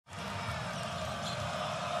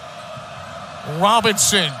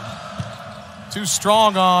Robinson. Too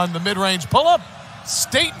strong on the mid-range pull-up.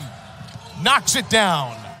 Staten knocks it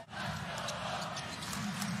down.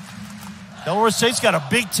 Delaware State's got a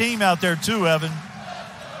big team out there too, Evan.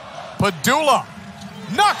 Pedulla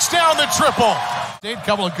knocks down the triple. State, a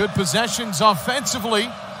couple of good possessions offensively.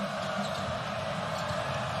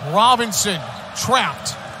 Robinson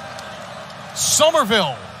trapped.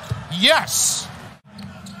 Somerville, yes.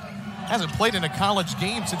 Hasn't played in a college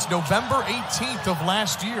game since November 18th of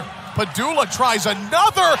last year. Pedulla tries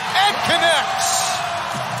another and connects.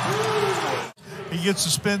 He gets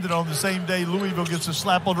suspended on the same day Louisville gets a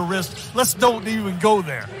slap on the wrist. Let's don't even go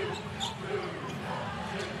there.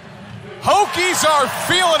 Hokies are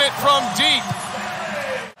feeling it from deep.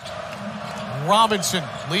 Robinson,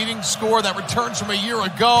 leading scorer that returns from a year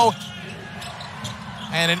ago.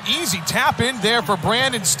 And an easy tap in there for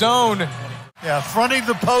Brandon Stone. Yeah, fronting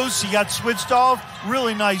the post, he got switched off.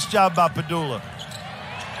 Really nice job by Pedulla.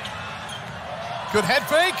 Good head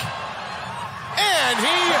fake. And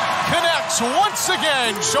he connects once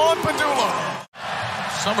again, Sean Pedulla.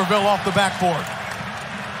 Somerville off the backboard.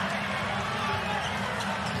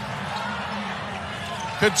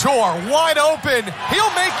 Couture wide open.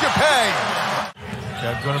 He'll make you pay.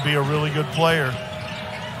 That's going to be a really good player.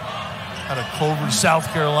 Out of Clover, South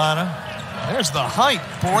Carolina. There's the height.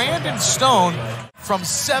 Brandon Stone from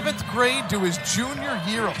 7th grade to his junior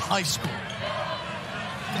year of high school.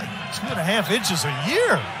 2.5 inches a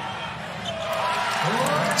year.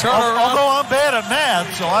 Although I'm bad at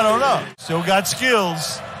math, so I don't know. Still got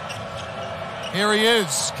skills. Here he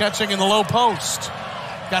is, catching in the low post.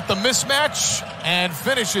 Got the mismatch and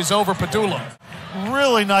finishes over Pedulla.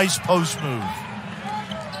 Really nice post move.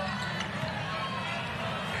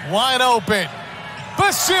 Wide open.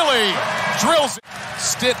 Basile drills it.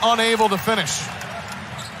 Stitt unable to finish.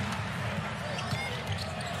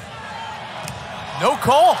 No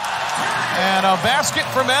call. And a basket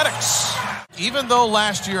for Maddox. Even though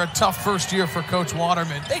last year a tough first year for Coach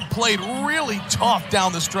Waterman, they played really tough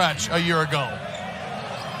down the stretch a year ago.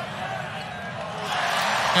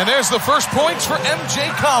 And there's the first points for MJ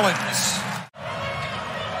Collins.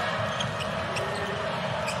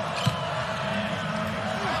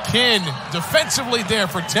 Kin defensively there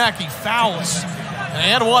for Tacky, fouls.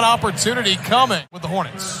 And one opportunity coming with the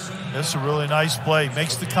Hornets. That's a really nice play.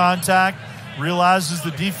 Makes the contact, realizes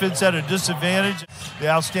the defense at a disadvantage. The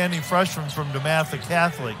outstanding freshman from DeMatha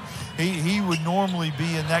Catholic. He would normally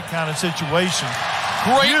be in that kind of situation.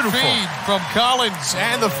 Great feed from Collins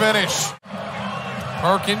and the finish.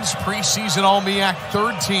 Perkins, preseason All-MEAC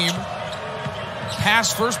third team.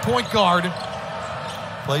 Pass first point guard.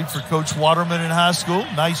 Played for Coach Waterman in high school.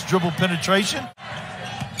 Nice dribble penetration.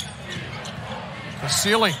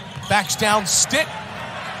 Basile backs down Stitt.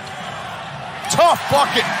 Tough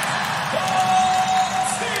bucket.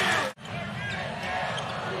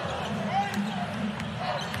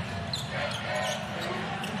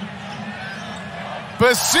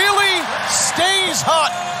 Basile stays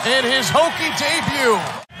hot in his Hokie debut.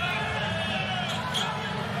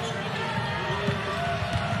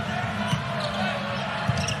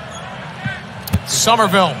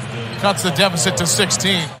 Somerville cuts the deficit to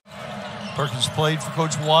 16. Perkins played for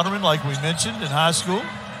Coach Waterman, like we mentioned, in high school.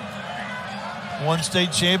 Won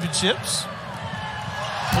state championships.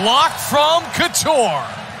 Block from Couture.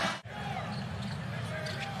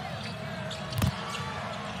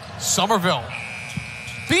 Somerville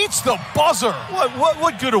beats the buzzer.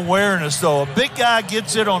 What good awareness, though. A big guy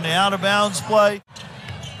gets it on the out-of-bounds play.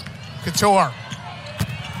 Couture.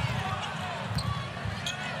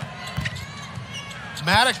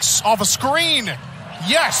 Maddox off a screen.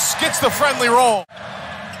 Yes, gets the friendly roll.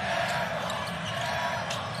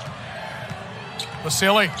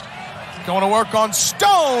 Basile going to work on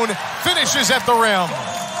Stone. Finishes at the rim.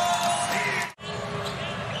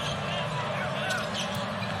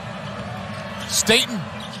 Staten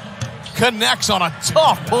connects on a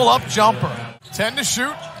tough pull-up jumper. 10 to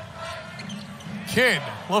shoot. Kidd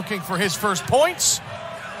looking for his first points.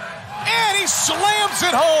 And he slams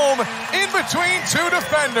it home in between two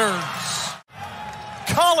defenders.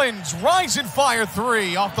 Collins, rise and fire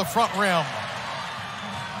three off the front rim.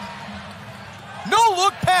 No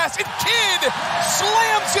look pass, and Kidd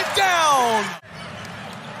slams it down.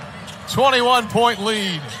 21-point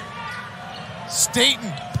lead.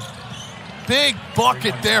 Staten, big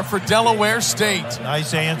bucket there for Delaware State.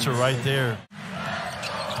 Nice answer right there.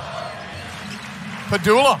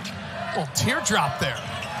 Pedulla, little teardrop there.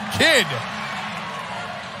 Kidd.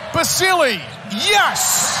 Basile,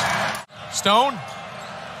 yes! Stone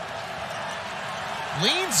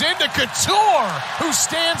leans into Couture, who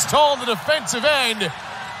stands tall on the defensive end.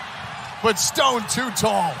 but Stone too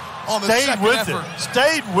tall on the second effort.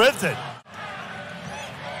 Stayed with it.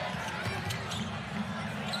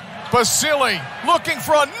 Basile looking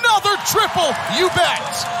for another triple. You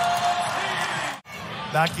bet.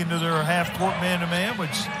 Back into their half-court man-to-man,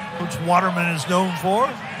 which Coach Waterman is known for.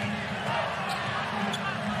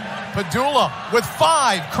 Pedulla with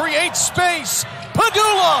 5, creates space.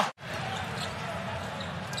 Pedulla!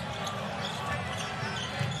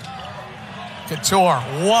 Couture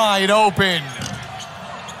wide open.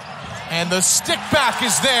 And the stick back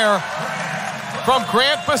is there from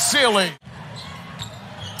Grant Basile.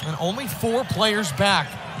 And only 4 players back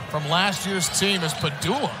from last year's team as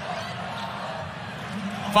Pedulla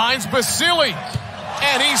finds Basile,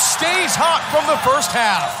 and he stays hot from the first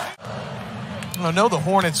half. I know the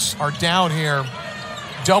Hornets are down here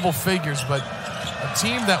double figures, but a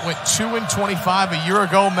team that went 2-25 a year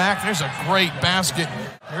ago, Mac, there's a great basket.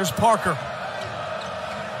 Here's Parker.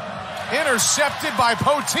 Intercepted by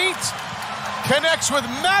Poteet. Connects with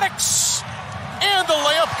Maddox. And the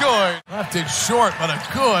layup good. Left it short, but a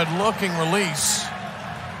good-looking release.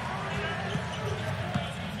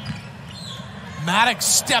 Maddox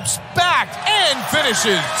steps back and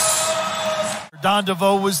finishes. Don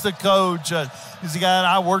DeVoe was the coach. He's the guy that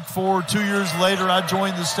I worked for. 2 years later, I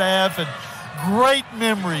joined the staff, and great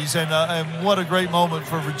memories, and what a great moment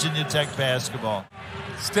for Virginia Tech basketball.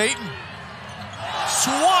 Staten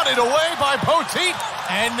swatted away by Poteet,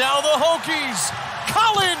 and now the Hokies.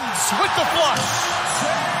 Collins with the flush.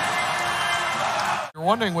 You're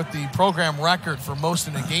wondering what the program record for most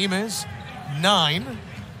in a game is? 9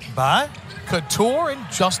 by Couture and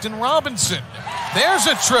Justin Robinson. There's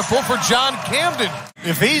a triple for John Camden.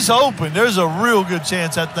 If he's open, there's a real good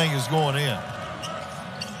chance that thing is going in.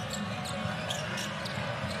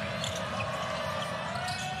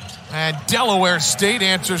 And Delaware State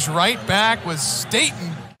answers right back with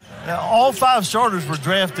Staten. Now, all 5 starters were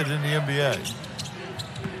drafted in the NBA.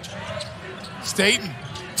 Staten,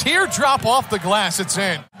 teardrop off the glass, it's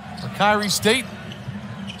in. For Kyrie Staten.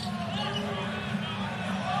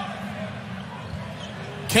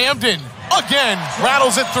 Camden, again,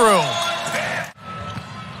 rattles it through.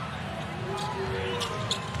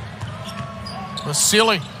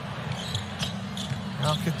 Basile.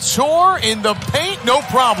 Now Couture in the paint, no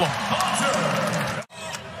problem.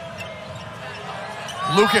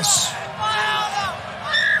 Lucas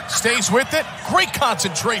stays with it. Great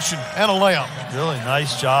concentration and a layup. Really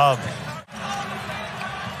nice job.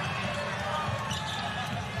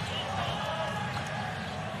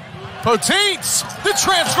 Poteet, the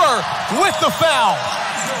transfer with the foul.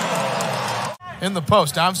 In the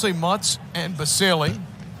post, obviously Mutz and Basile.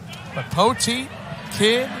 But Poteet,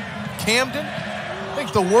 Kidd, Camden, I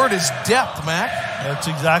think the word is depth, Mac. That's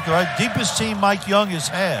exactly right. Deepest team Mike Young has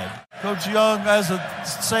had. Coach Young has a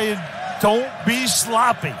saying, don't be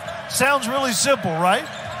sloppy. Sounds really simple, right?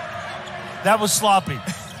 That was sloppy.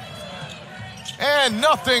 And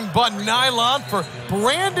nothing but nylon for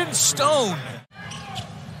Brandon Stone.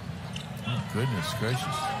 Oh, goodness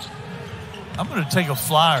gracious. I'm going to take a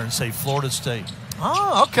flyer and say Florida State.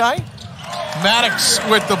 Oh, okay. Maddox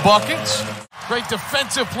with the buckets. Great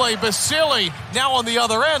defensive play. Basile now on the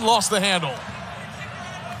other end, lost the handle.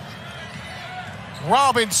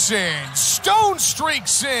 Robinson, Stone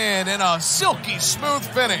streaks in, and a silky smooth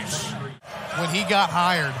finish when he got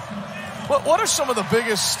hired. What are some of the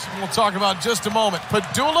biggest, we'll talk about in just a moment.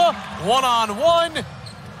 Pedulla, one-on-one.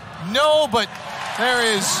 No, but there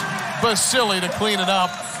is Basile to clean it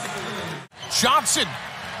up. Johnson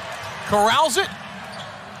corrals it.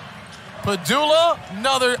 Pedulla,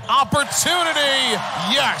 another opportunity.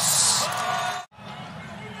 Yes.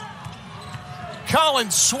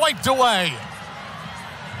 Collins swiped away.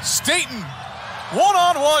 Staten,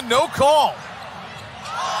 one-on-one, no call.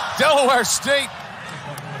 Delaware State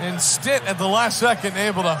and Stitt at the last second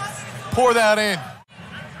able to pour that in.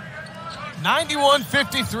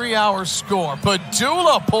 91-53 our score.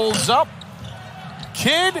 Pedulla pulls up.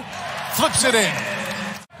 Kidd flips it in.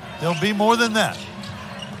 There'll be more than that.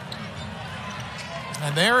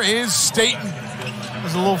 And there is Staten.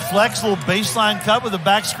 There's a little flex, a little baseline cut with a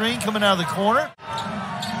back screen coming out of the corner.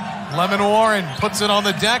 Lemon Warren puts it on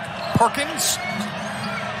the deck. Perkins.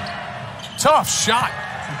 Tough shot.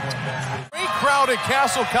 Great crowd at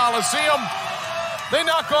Castle Coliseum. They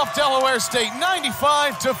knock off Delaware State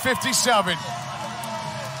 95-57.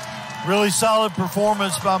 Really solid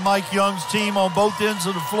performance by Mike Young's team on both ends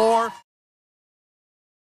of the floor.